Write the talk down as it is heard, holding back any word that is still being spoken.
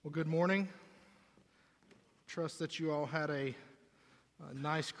Well, good morning. Trust that you all had a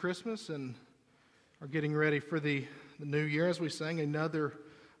nice Christmas and are getting ready for the new year. As we sang, another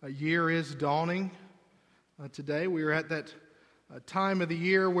year is dawning. Today we are at that time of the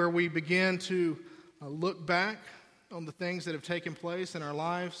year where we begin to look back on the things that have taken place in our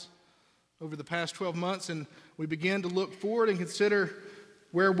lives over the past 12 months, and we begin to look forward and consider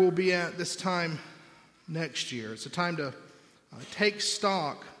where we'll be at this time next year. It's a time to take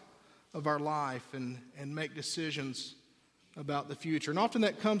stock of our life and make decisions about the future. And often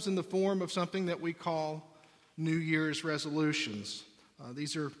that comes in the form of something that we call New Year's resolutions.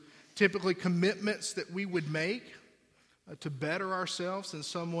 These are typically commitments that we would make to better ourselves in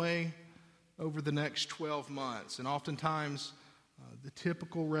some way over the next 12 months. And oftentimes the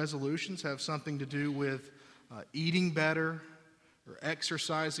typical resolutions have something to do with eating better or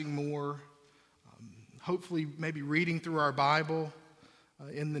exercising more, hopefully maybe reading through our Bible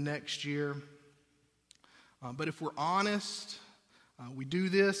in the next year. But if we're honest, we do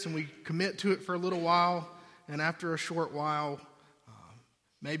this and we commit to it for a little while, and after a short while,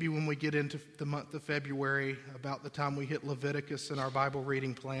 maybe when we get into the month of February, about the time we hit Leviticus in our Bible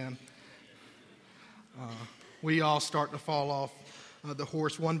reading plan, we all start to fall off the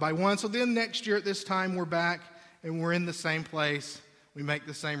horse one by one. So then next year at this time, we're back and we're in the same place. We make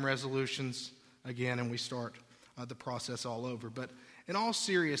the same resolutions again, and we start the process all over. But in all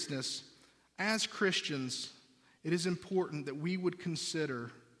seriousness, as Christians, it is important that we would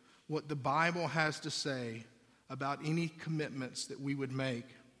consider what the Bible has to say about any commitments that we would make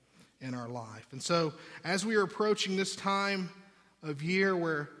in our life. And so, as we are approaching this time of year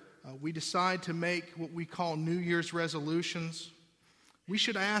where we decide to make what we call New Year's resolutions, we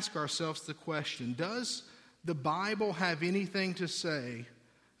should ask ourselves the question, does the Bible have anything to say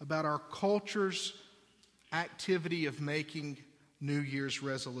about our culture's activity of making New Year's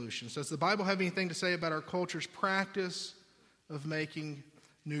resolutions? Does the Bible have anything to say about our culture's practice of making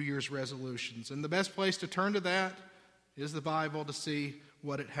New Year's resolutions? And the best place to turn to that is the Bible to see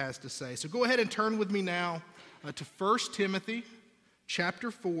what it has to say. So go ahead and turn with me now to 1 Timothy chapter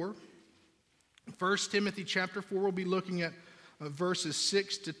 4. 1 Timothy chapter 4, we'll be looking at verses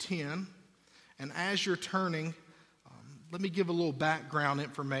 6 to 10. And as you're turning, let me give a little background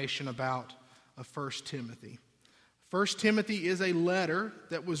information about 1 Timothy. 1 Timothy is a letter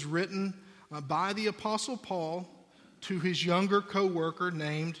that was written by the Apostle Paul to his younger co-worker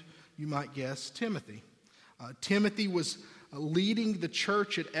named, you might guess, Timothy. Timothy was leading the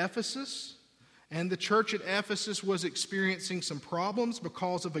church at Ephesus, and the church at Ephesus was experiencing some problems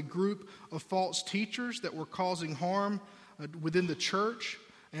because of a group of false teachers that were causing harm within the church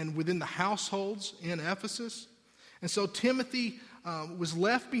and within the households in Ephesus. And so Timothy was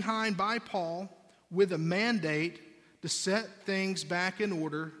left behind by Paul with a mandate to set things back in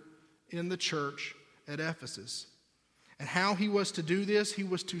order in the church at Ephesus. And how he was to do this, he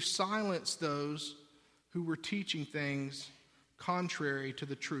was to silence those who were teaching things contrary to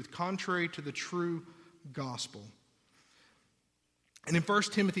the truth, contrary to the true gospel. And in 1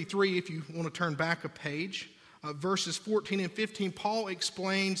 Timothy 3, if you want to turn back a page, verses 14 and 15, Paul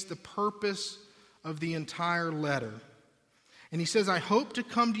explains the purpose of the entire letter. And he says, I hope to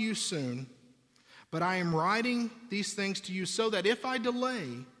come to you soon, but I am writing these things to you so that if I delay,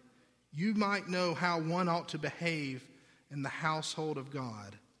 you might know how one ought to behave in the household of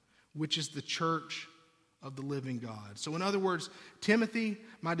God, which is the church of the living God. So in other words, Timothy,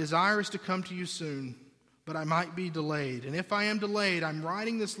 my desire is to come to you soon, but I might be delayed. And if I am delayed, I'm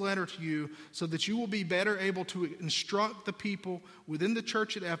writing this letter to you so that you will be better able to instruct the people within the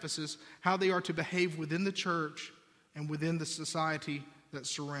church at Ephesus how they are to behave within the church and within the society that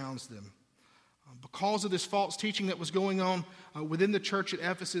surrounds them. Because of this false teaching that was going on within the church at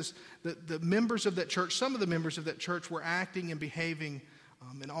Ephesus, the members of that church, some of the members of that church were acting and behaving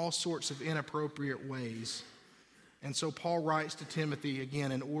in all sorts of inappropriate ways. And so Paul writes to Timothy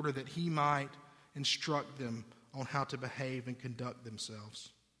again in order that he might instruct them on how to behave and conduct themselves.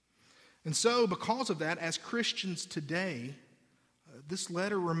 And so because of that, as Christians today, this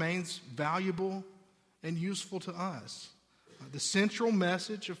letter remains valuable and useful to us. The central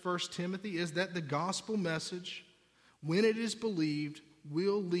message of 1 Timothy is that the gospel message, when it is believed,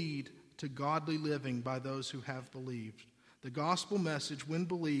 will lead to godly living by those who have believed. The gospel message, when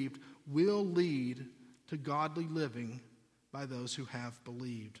believed, will lead to godly living by those who have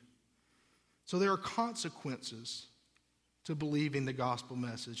believed. So there are consequences to believing the gospel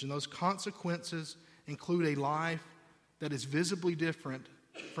message, and those consequences include a life that is visibly different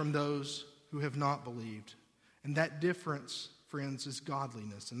from those who have not believed. And that difference, friends, is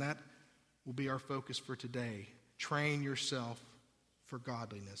godliness. And that will be our focus for today. Train yourself for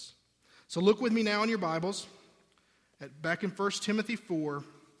godliness. So look with me now in your Bibles back in 1 Timothy 4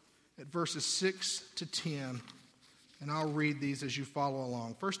 at verses 6 to 10, and I'll read these as you follow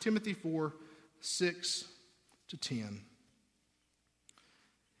along. 1 Timothy 4, 6 to 10.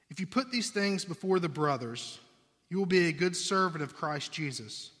 If you put these things before the brothers, you will be a good servant of Christ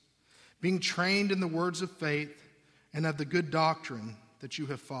Jesus, being trained in the words of faith and of the good doctrine that you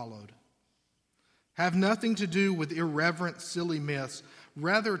have followed. Have nothing to do with irreverent, silly myths.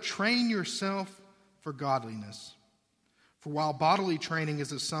 Rather, train yourself for godliness. For while bodily training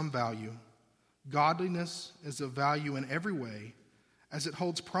is of some value, godliness is of value in every way, as it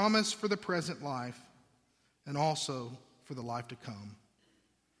holds promise for the present life and also for the life to come.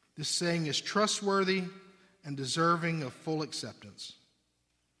 This saying is trustworthy and deserving of full acceptance.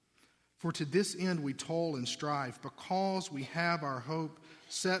 For to this end we toil and strive, because we have our hope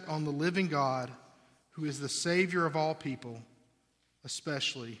set on the living God, who is the Savior of all people,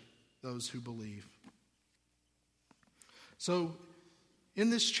 especially those who believe. So, in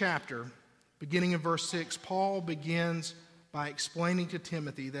this chapter, beginning in verse 6, Paul begins by explaining to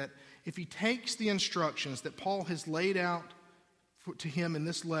Timothy that if he takes the instructions that Paul has laid out to him in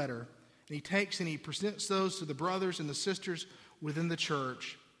this letter, and he presents those to the brothers and the sisters within the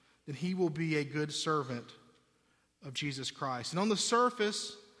church, then he will be a good servant of Jesus Christ. And on the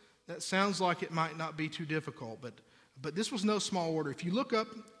surface, that sounds like it might not be too difficult, but this was no small order. If you look up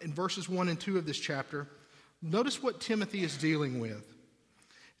in verses 1 and 2 of this chapter, notice what Timothy is dealing with.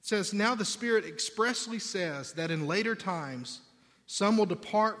 It says, "Now the Spirit expressly says that in later times some will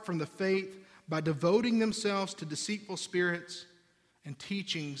depart from the faith by devoting themselves to deceitful spirits and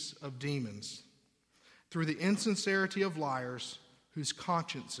teachings of demons, through the insincerity of liars whose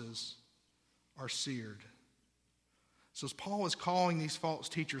consciences are seared." So as Paul is calling these false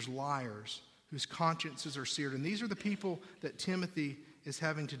teachers liars whose consciences are seared, and these are the people that Timothy is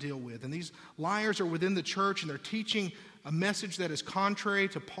having to deal with. And these liars are within the church, and they're teaching a message that is contrary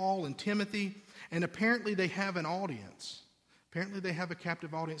to Paul and Timothy, and apparently they have an audience. Apparently they have a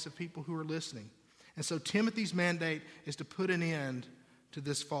captive audience of people who are listening. And so Timothy's mandate is to put an end to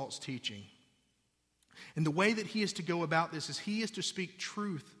this false teaching. And the way that he is to go about this is he is to speak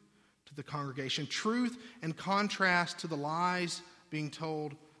truth to the congregation, truth in contrast to the lies being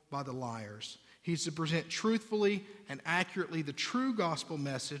told by the liars. He's to present truthfully and accurately the true gospel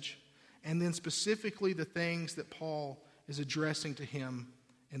message, and then specifically the things that Paul is addressing to him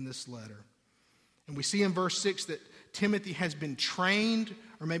in this letter. And we see in verse 6 that Timothy has been trained,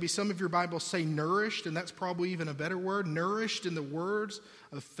 or maybe some of your Bibles say nourished, and that's probably even a better word, nourished in the words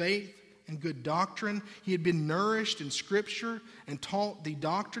of faith and good doctrine. He had been nourished in Scripture and taught the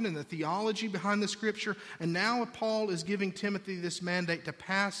doctrine and the theology behind the Scripture. And now Paul is giving Timothy this mandate to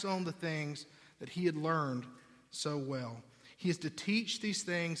pass on the things that he had learned so well. He is to teach these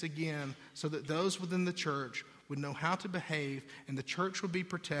things again so that those within the church would know how to behave, and the church would be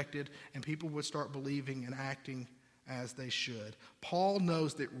protected, and people would start believing and acting as they should. Paul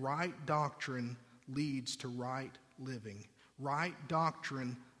knows that right doctrine leads to right living. Right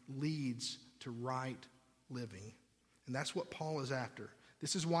doctrine leads to right living. And that's what Paul is after.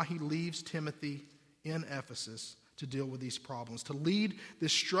 This is why he leaves Timothy in Ephesus to deal with these problems, to lead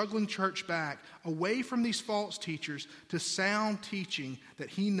this struggling church back away from these false teachers to sound teaching that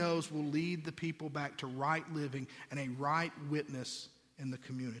he knows will lead the people back to right living and a right witness in the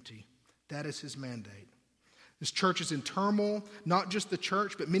community. That is his mandate. This church is in turmoil. Not just the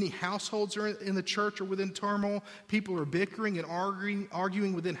church, but many households are in the church are within turmoil. People are bickering and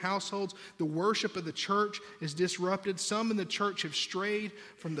arguing within households. The worship of the church is disrupted. Some in the church have strayed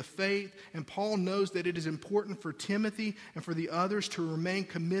from the faith. And Paul knows that it is important for Timothy and for the others to remain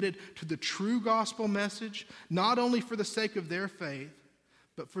committed to the true gospel message, not only for the sake of their faith,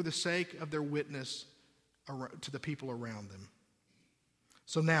 but for the sake of their witness to the people around them.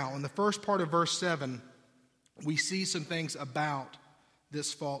 So now, in the first part of verse 7, we see some things about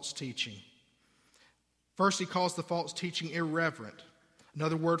this false teaching. First, he calls the false teaching irreverent.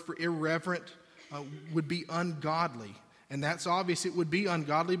 Another word for irreverent would be ungodly. And that's obvious. It would be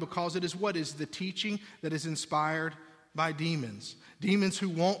ungodly because it is what is the teaching that is inspired by demons. Demons who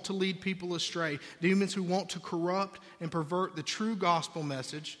want to lead people astray. Demons who want to corrupt and pervert the true gospel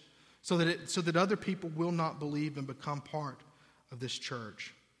message so that other people will not believe and become part of this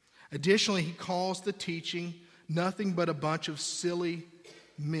church. Additionally, he calls the teaching nothing but a bunch of silly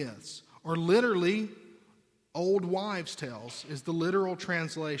myths, or literally old wives' tales is the literal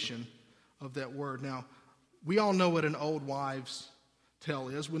translation of that word. Now, we all know what an old wives' tale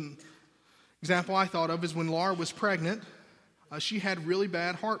is. One example I thought of is when Laura was pregnant, she had really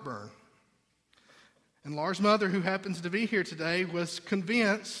bad heartburn. And Laura's mother, who happens to be here today, was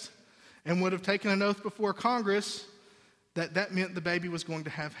convinced and would have taken an oath before Congress that that meant the baby was going to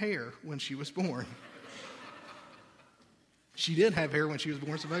have hair when she was born. She did have hair when she was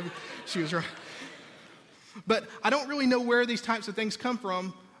born, so maybe she was right. But I don't really know where these types of things come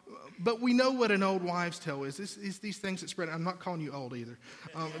from, but we know what an old wives' tale is. It's these things that spread. I'm not calling you old either,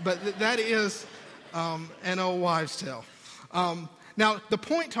 but that is an old wives' tale. Now, the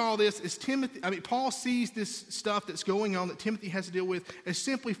point to all this is Paul sees this stuff that's going on that Timothy has to deal with as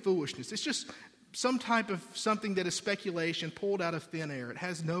simply foolishness. It's just some type of something that is speculation pulled out of thin air. It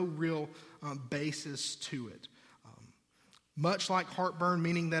has no real basis to it. Much like heartburn,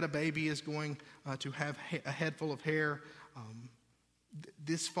 meaning that a baby is going to have a head full of hair,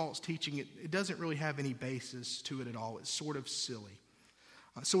 this false teaching, it doesn't really have any basis to it at all. It's sort of silly.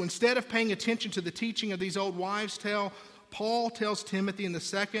 So instead of paying attention to the teaching of these old wives' tale, Paul tells Timothy in the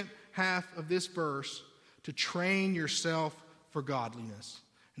second half of this verse to train yourself for godliness.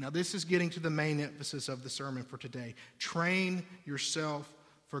 Now this is getting to the main emphasis of the sermon for today. Train yourself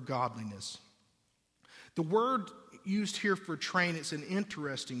for godliness. The word used here for train, it's an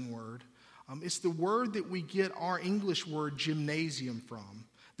interesting word. It's the word that we get our English word gymnasium from.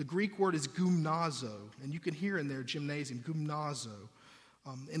 The Greek word is gymnazo, and you can hear in there gymnasium, gymnazo.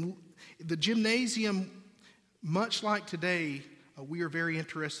 And the gymnasium, much like today, we are very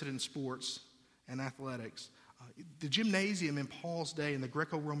interested in sports and athletics. The gymnasium in Paul's day in the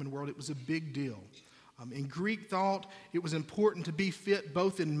Greco-Roman world, it was a big deal. In Greek thought, it was important to be fit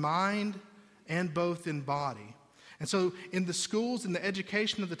both in mind and both in body. And so in the schools and the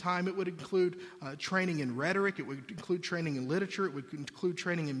education of the time, it would include training in rhetoric, it would include training in literature, it would include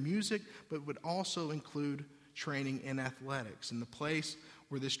training in music, but it would also include training in athletics. And the place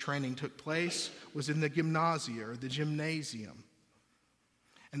where this training took place was in the gymnasia, or the gymnasium.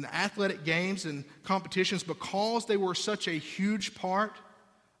 And the athletic games and competitions, because they were such a huge part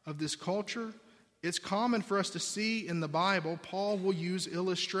of this culture, it's common for us to see in the Bible, Paul will use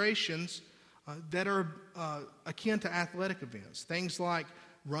illustrations that are akin to athletic events. Things like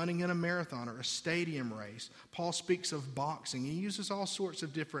running in a marathon or a stadium race. Paul speaks of boxing. He uses all sorts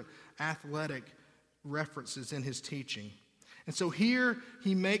of different athletic references in his teaching. And so here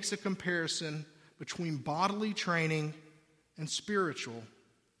he makes a comparison between bodily training and spiritual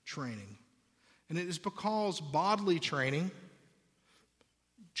training. And it is because bodily training,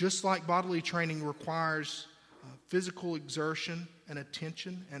 just like bodily training requires physical exertion and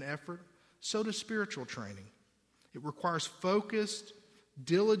attention and effort, so does spiritual training. It requires focused,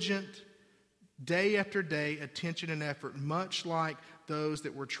 diligent, day after day attention and effort, much like those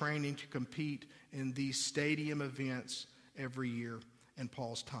that were training to compete in these stadium events every year in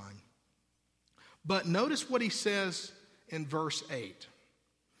Paul's time. But notice what he says in verse 8.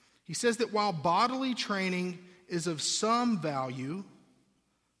 He says that while bodily training is of some value,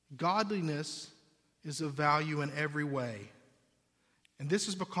 godliness is of value in every way. And this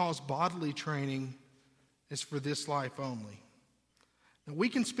is because bodily training is for this life only. Now, we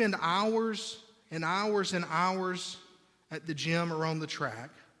can spend hours and hours and hours at the gym or on the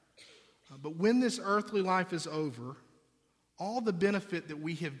track, but when this earthly life is over, all the benefit that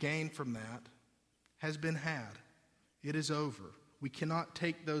we have gained from that has been had. It is over. We cannot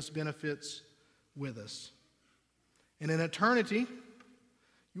take those benefits with us. And in eternity,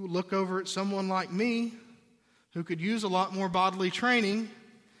 you will look over at someone like me who could use a lot more bodily training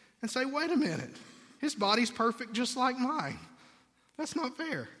and say, wait a minute, his body's perfect just like mine. That's not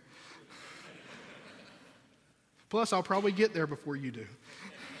fair. Plus, I'll probably get there before you do.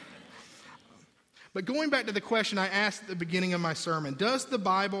 But going back to the question I asked at the beginning of my sermon, does the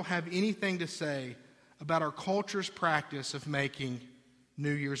Bible have anything to say about our culture's practice of making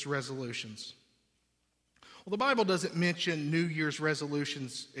New Year's resolutions? Well, the Bible doesn't mention New Year's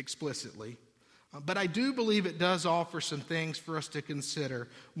resolutions explicitly, but I do believe it does offer some things for us to consider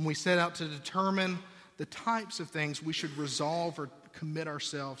when we set out to determine the types of things we should resolve or commit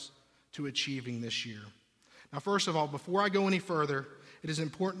ourselves to achieving this year. Now, first of all, before I go any further, it is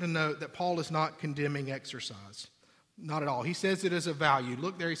important to note that Paul is not condemning exercise. Not at all. He says it is a value.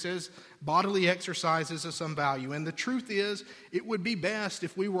 Look there, he says bodily exercise is of some value. And the truth is, it would be best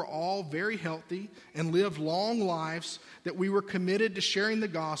if we were all very healthy and lived long lives, that we were committed to sharing the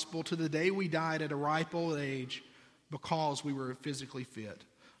gospel to the day we died at a ripe old age because we were physically fit.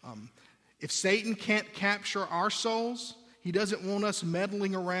 If Satan can't capture our souls, he doesn't want us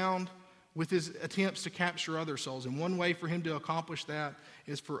meddling around with his attempts to capture other souls. And one way for him to accomplish that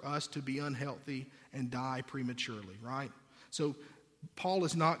is for us to be unhealthy and die prematurely, right? So Paul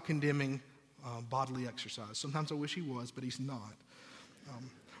is not condemning bodily exercise. Sometimes I wish he was, but he's not.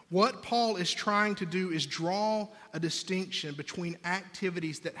 What Paul is trying to do is draw a distinction between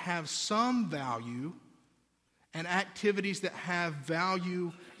activities that have some value and activities that have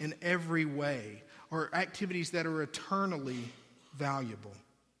value in every way, or activities that are eternally valuable.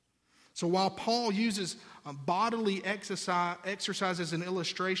 So while Paul uses bodily exercise as an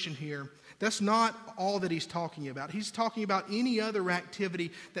illustration here, that's not all that he's talking about. He's talking about any other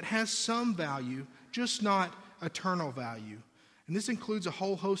activity that has some value, just not eternal value. And this includes a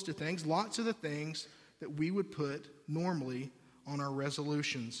whole host of things, lots of the things that we would put normally on our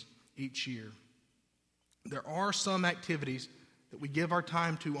resolutions each year. There are some activities that we give our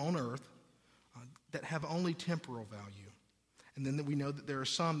time to on earth that have only temporal value. And then we know that there are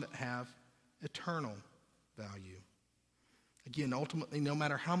some that have eternal value. Again, ultimately, no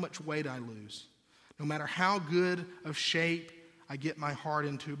matter how much weight I lose, no matter how good of shape I get my heart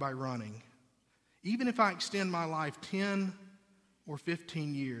into by running, even if I extend my life 10 or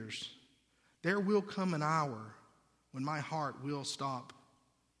 15 years, there will come an hour when my heart will stop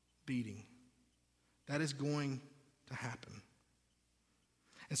beating. That is going to happen.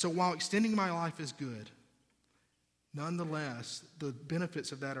 And so while extending my life is good, nonetheless, the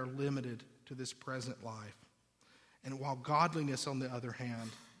benefits of that are limited to this present life. And while godliness, on the other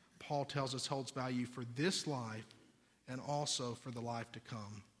hand, Paul tells us holds value for this life and also for the life to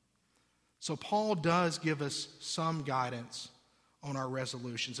come. So Paul does give us some guidance on our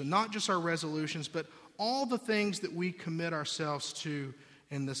resolutions. And not just our resolutions, but all the things that we commit ourselves to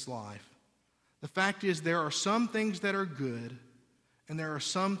in this life. The fact is, there are some things that are good, and there are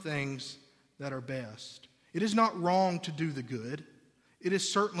some things that are best. It is not wrong to do the good. It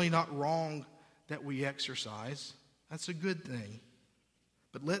is certainly not wrong that we exercise. That's a good thing.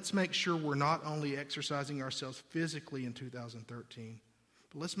 But let's make sure we're not only exercising ourselves physically in 2013,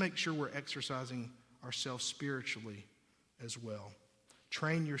 but let's make sure we're exercising ourselves spiritually as well.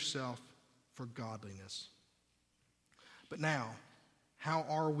 Train yourself for godliness. But now, how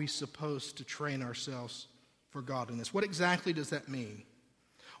are we supposed to train ourselves for godliness? What exactly does that mean?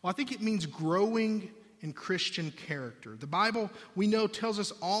 Well, I think it means growing in Christian character. The Bible, we know, tells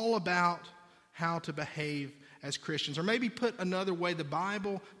us all about how to behave as Christians. Or maybe put another way, the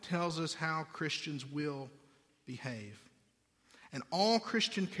Bible tells us how Christians will behave. And all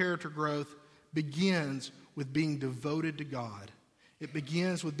Christian character growth begins with being devoted to God. It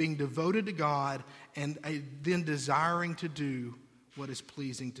begins with being devoted to God and then desiring to do what is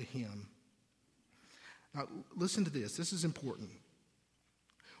pleasing to Him. Now, listen to this. This is important.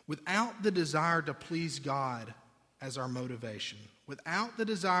 Without the desire to please God as our motivation, without the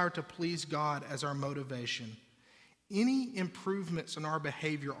desire to please God as our motivation, any improvements in our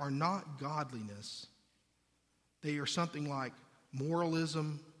behavior are not godliness. They are something like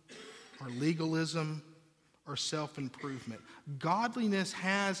moralism or legalism or self-improvement. Godliness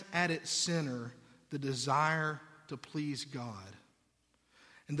has at its center the desire to please God.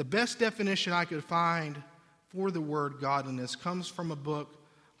 And the best definition I could find for the word godliness comes from a book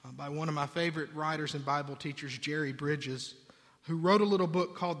by one of my favorite writers and Bible teachers, Jerry Bridges, who wrote a little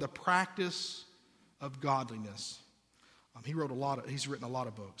book called The Practice of Godliness. He's written a lot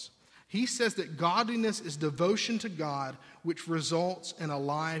of books. He says that godliness is devotion to God, which results in a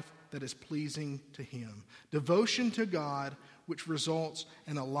life that is pleasing to Him. Devotion to God, which results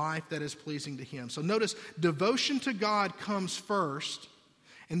in a life that is pleasing to Him. So notice, devotion to God comes first,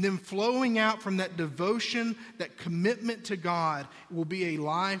 and then flowing out from that devotion, that commitment to God, will be a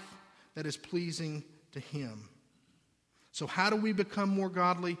life that is pleasing to Him. So how do we become more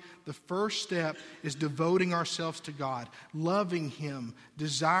godly? The first step is devoting ourselves to God, loving Him,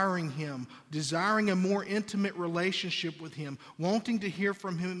 desiring a more intimate relationship with Him, wanting to hear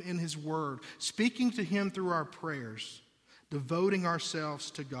from Him in His Word, speaking to Him through our prayers, devoting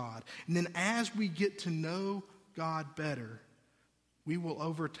ourselves to God. And then as we get to know God better, we will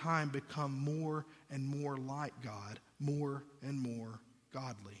over time become more and more like God, more and more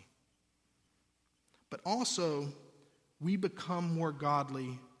godly. But also, we become more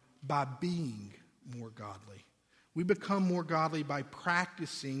godly by being more godly. We become more godly by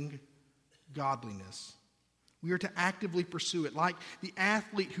practicing godliness. We are to actively pursue it. Like the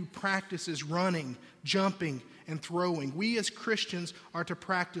athlete who practices running, jumping, and throwing, we as Christians are to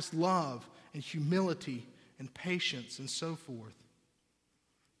practice love and humility and patience and so forth.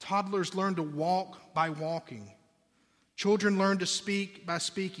 Toddlers learn to walk by walking. Children learn to speak by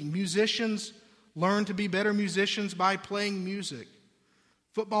speaking. Musicians learn to be better musicians by playing music.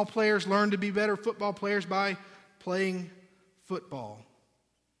 Football players learn to be better football players by playing football.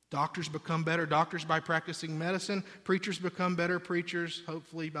 Doctors become better doctors by practicing medicine. Preachers become better preachers,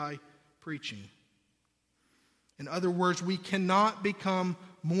 hopefully by preaching. In other words, we cannot become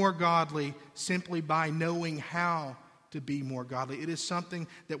more godly simply by knowing how to be more godly. It is something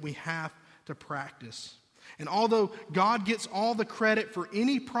that we have to practice. And although God gets all the credit for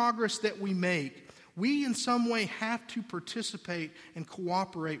any progress that we make, we in some way have to participate and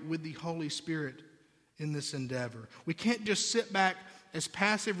cooperate with the Holy Spirit in this endeavor. We can't just sit back as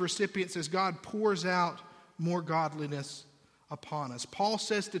passive recipients as God pours out more godliness upon us. Paul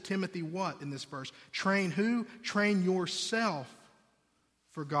says to Timothy what in this verse? Train who? Train yourself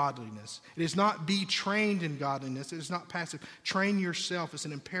for godliness. It is not be trained in godliness. It is not passive. Train yourself is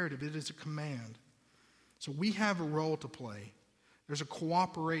an imperative. It is a command. So we have a role to play. There's a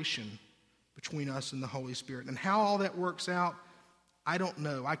cooperation between us and the Holy Spirit. And how all that works out, I don't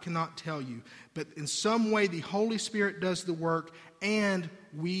know. I cannot tell you. But in some way, the Holy Spirit does the work, and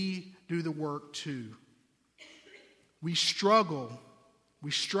we do the work too. We struggle, we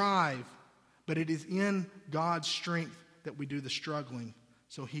strive, but it is in God's strength that we do the struggling,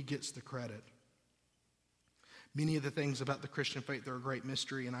 so He gets the credit. Many of the things about the Christian faith are a great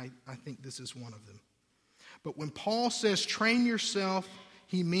mystery, and I think this is one of them. But when Paul says train yourself,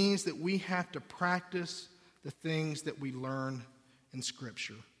 he means that we have to practice the things that we learn in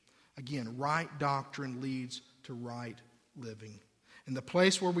Scripture. Again, right doctrine leads to right living. And the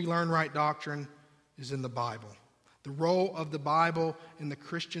place where we learn right doctrine is in the Bible. The role of the Bible in the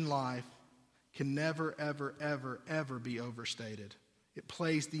Christian life can never, ever, ever, ever be overstated. It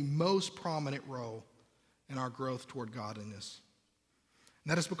plays the most prominent role in our growth toward godliness.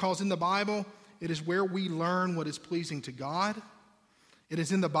 And that is because in the Bible, it is where we learn what is pleasing to God. It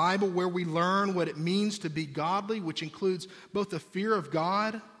is in the Bible where we learn what it means to be godly, which includes both the fear of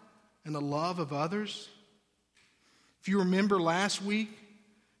God and the love of others. If you remember last week,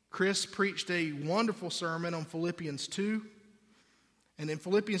 Chris preached a wonderful sermon on Philippians 2. And in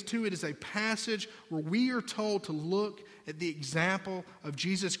Philippians 2, it is a passage where we are told to look at the example of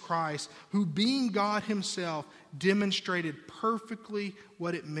Jesus Christ, who being God himself demonstrated perfectly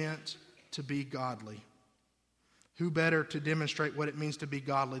what it meant to be godly. Who better to demonstrate what it means to be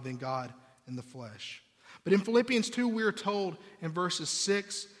godly than God in the flesh? But in Philippians 2, we are told in verses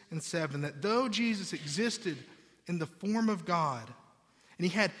 6 and 7 that though Jesus existed in the form of God, and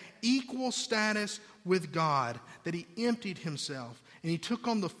he had equal status with God, that he emptied himself and he took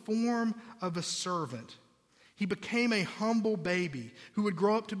on the form of a servant. He became a humble baby who would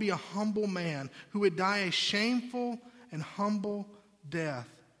grow up to be a humble man who would die a shameful and humble death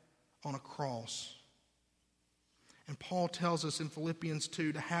on a cross. And Paul tells us in Philippians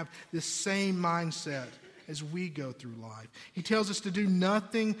 2 to have this same mindset as we go through life. He tells us to do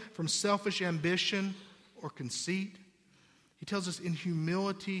nothing from selfish ambition or conceit. He tells us in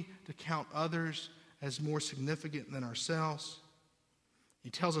humility to count others as more significant than ourselves. He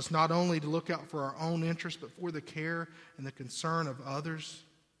tells us not only to look out for our own interests, but for the care and the concern of others.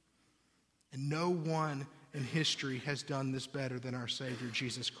 And no one in history has done this better than our Savior,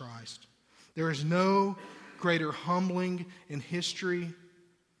 Jesus Christ. There is no greater humbling in history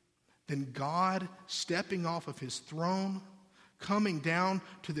than God stepping off of his throne, coming down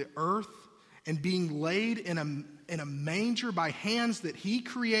to the earth, and being laid in a manger by hands that he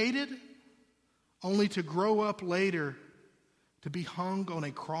created, only to grow up later to be hung on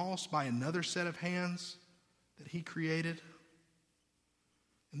a cross by another set of hands that he created.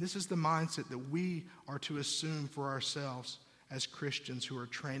 And this is the mindset that we are to assume for ourselves as Christians who are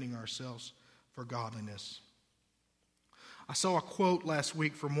training ourselves for godliness. I saw a quote last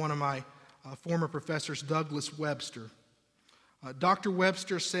week from one of my former professors, Douglas Webster. Dr.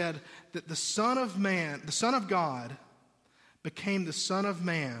 Webster said that the Son of God, became the Son of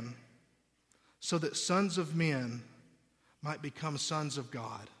Man so that sons of men might become sons of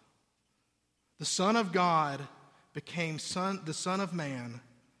God. The Son of God became the Son of Man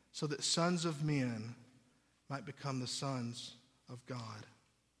so that sons of men might become the sons of God.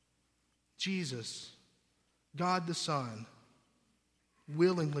 Jesus, God the Son,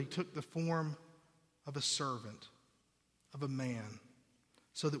 willingly took the form of a servant, of a man,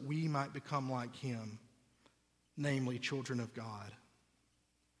 so that we might become like him, namely children of God.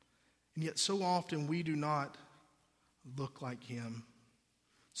 And yet so often we do not look like him.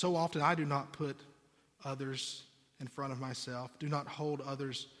 So often I do not put others in front of myself, do not hold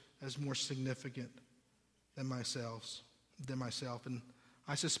others as more significant than myself. And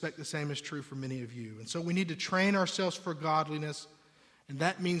I suspect the same is true for many of you. And so we need to train ourselves for godliness, and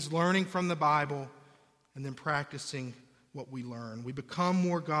that means learning from the Bible and then practicing what we learn. We become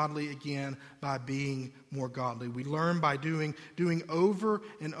more godly again by being more godly. We learn by doing over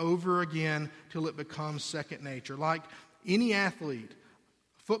and over again till it becomes second nature. Like any athlete,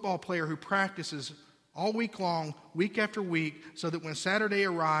 a football player who practices all week long, week after week, so that when Saturday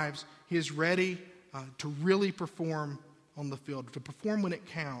arrives, he is ready to really perform on the field, to perform when it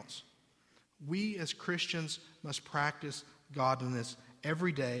counts. We as Christians must practice godliness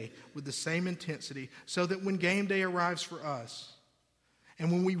every day with the same intensity, so that when game day arrives for us,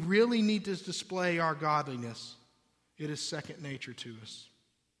 and when we really need to display our godliness, it is second nature to us.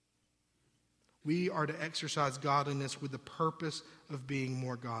 We are to exercise godliness with the purpose of being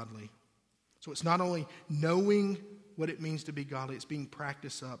more godly. So it's not only knowing what it means to be godly, it's being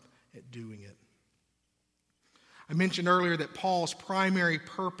practiced up at doing it. I mentioned earlier that Paul's primary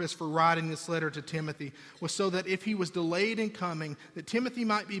purpose for writing this letter to Timothy was so that if he was delayed in coming, that Timothy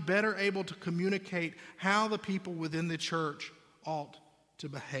might be better able to communicate how the people within the church ought to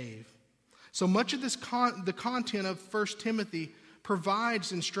behave. So much of the content of 1 Timothy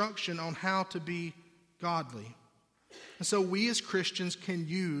provides instruction on how to be godly. And so we as Christians can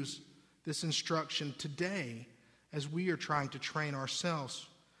use this instruction today as we are trying to train ourselves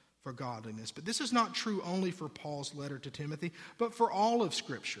for godliness. But this is not true only for Paul's letter to Timothy, but for all of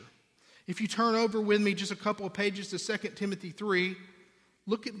Scripture. If you turn over with me just a couple of pages to 2 Timothy 3,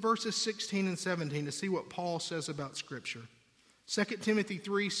 look at verses 16 and 17 to see what Paul says about Scripture. 2 Timothy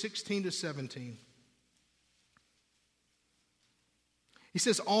 3, 16 to 17. He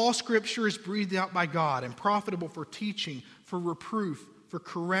says, all Scripture is breathed out by God and profitable for teaching, for reproof, for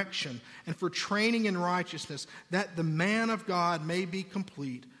correction, and for training in righteousness, that the man of God may be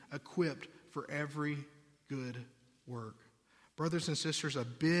complete, equipped for every good work. Brothers and sisters, a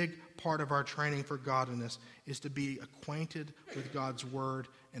big part of our training for godliness is to be acquainted with God's word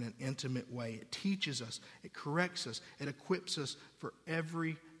in an intimate way. It teaches us, it corrects us, it equips us for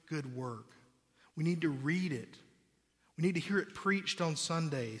every good work. We need to read it. We need to hear it preached on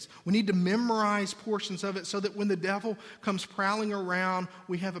Sundays. We need to memorize portions of it so that when the devil comes prowling around,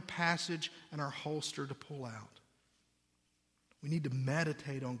 we have a passage in our holster to pull out. We need to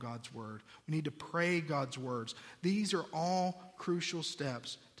meditate on God's word. We need to pray God's words. These are all crucial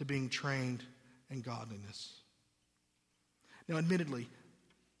steps to being trained in godliness. Now, admittedly,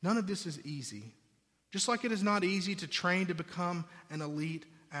 none of this is easy. Just like it is not easy to train to become an elite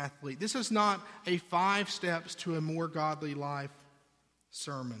athlete. This is not a 5 steps to a more godly life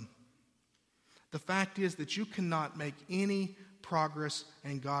sermon. The fact is that you cannot make any progress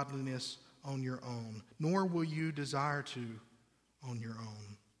in godliness on your own, nor will you desire to on your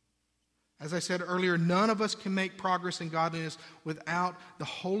own. As I said earlier, none of us can make progress in godliness without the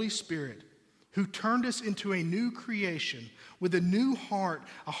Holy Spirit, who turned us into a new creation with a new heart,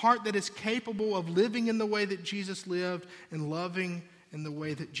 a heart that is capable of living in the way that Jesus lived and loving in the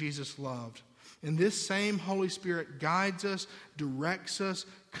way that Jesus loved. And this same Holy Spirit guides us, directs us,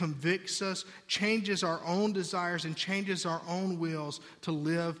 convicts us, changes our own desires, and changes our own wills to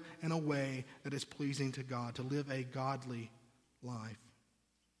live in a way that is pleasing to God, to live a godly life.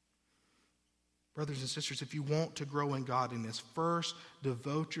 Brothers and sisters, if you want to grow in godliness, first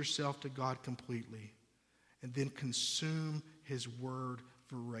devote yourself to God completely, and then consume His word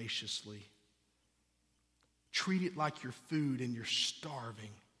voraciously. Treat it like your food and you're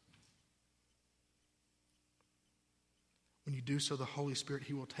starving. When you do so, the Holy Spirit,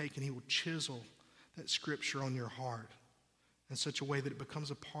 He will take and He will chisel that Scripture on your heart in such a way that it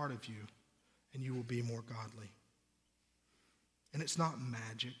becomes a part of you and you will be more godly. And it's not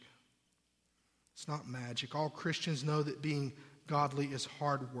magic. It's not magic. All Christians know that being godly is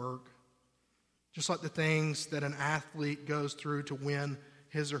hard work. Just like the things that an athlete goes through to win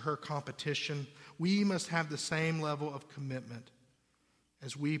his or her competition, we must have the same level of commitment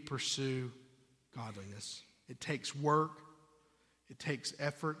as we pursue godliness. It takes work. It takes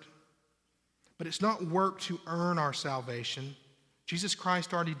effort. But it's not work to earn our salvation. Jesus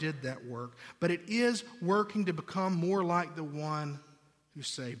Christ already did that work. But it is working to become more like the one who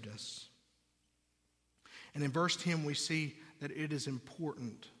saved us. And in verse 10, we see that it is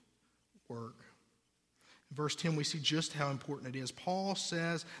important work. In verse 10, we see just how important it is. Paul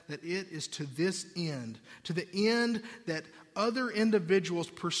says that it is to this end, to the end that other individuals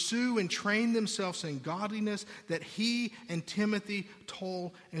pursue and train themselves in godliness, that he and Timothy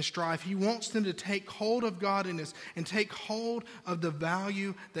toil and strive. He wants them to take hold of godliness and take hold of the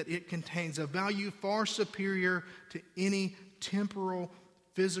value that it contains, a value far superior to any temporal,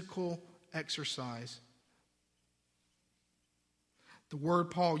 physical exercise. The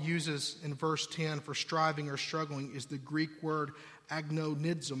word Paul uses in verse 10 for striving or struggling is the Greek word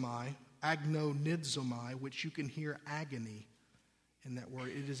agnonizomai, which you can hear agony in that word.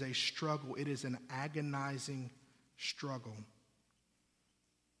 It is a struggle. It is an agonizing struggle.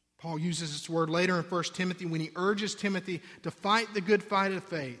 Paul uses this word later in 1 Timothy when he urges Timothy to fight the good fight of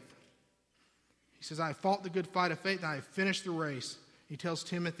faith. He says, I have fought the good fight of faith, and I have finished the race. He tells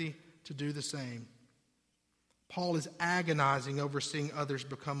Timothy to do the same. Paul is agonizing over seeing others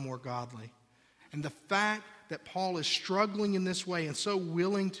become more godly. And the fact that Paul is struggling in this way and so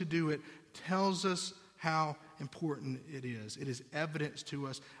willing to do it tells us how important it is. It is evidence to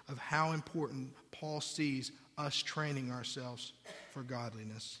us of how important Paul sees us training ourselves for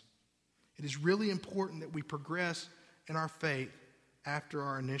godliness. It is really important that we progress in our faith after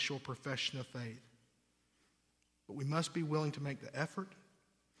our initial profession of faith. But we must be willing to make the effort.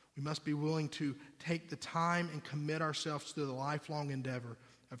 We must be willing to take the time and commit ourselves to the lifelong endeavor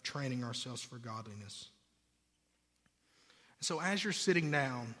of training ourselves for godliness. So as you're sitting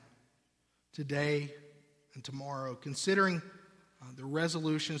down today and tomorrow, considering the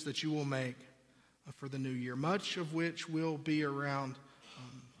resolutions that you will make for the new year, much of which will be around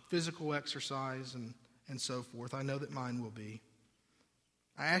physical exercise and so forth. I know that mine will be.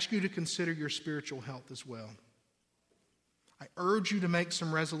 I ask you to consider your spiritual health as well. I urge you to make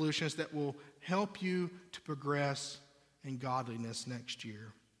some resolutions that will help you to progress in godliness next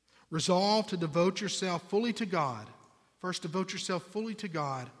year. Resolve to devote yourself fully to God. First, devote yourself fully to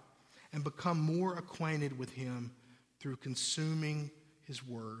God and become more acquainted with Him through consuming His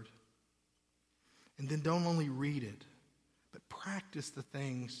Word. And then don't only read it, but practice the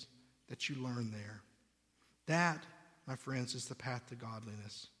things that you learn there. That, my friends, is the path to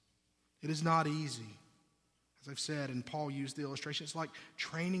godliness. It is not easy. As I've said, and Paul used the illustration, it's like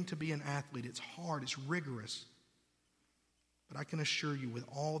training to be an athlete. It's hard, it's rigorous. But I can assure you with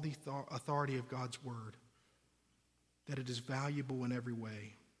all the authority of God's Word that it is valuable in every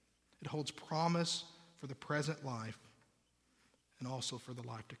way. It holds promise for the present life and also for the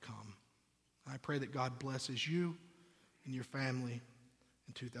life to come. I pray that God blesses you and your family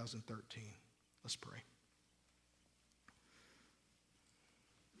in 2013. Let's pray.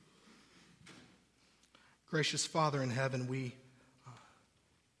 Gracious Father in heaven, we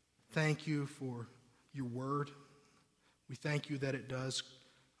thank you for your word. We thank you that it does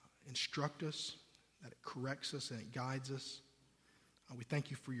instruct us, that it corrects us, and it guides us. We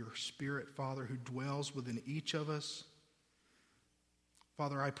thank you for your Spirit, Father, who dwells within each of us.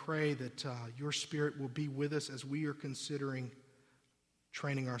 Father, I pray that your Spirit will be with us as we are considering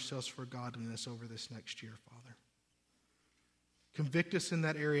training ourselves for godliness over this next year, Father. Convict us in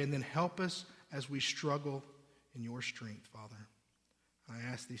that area and then help us as we struggle in your strength, Father.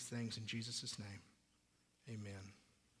 I ask these things in Jesus' name. Amen.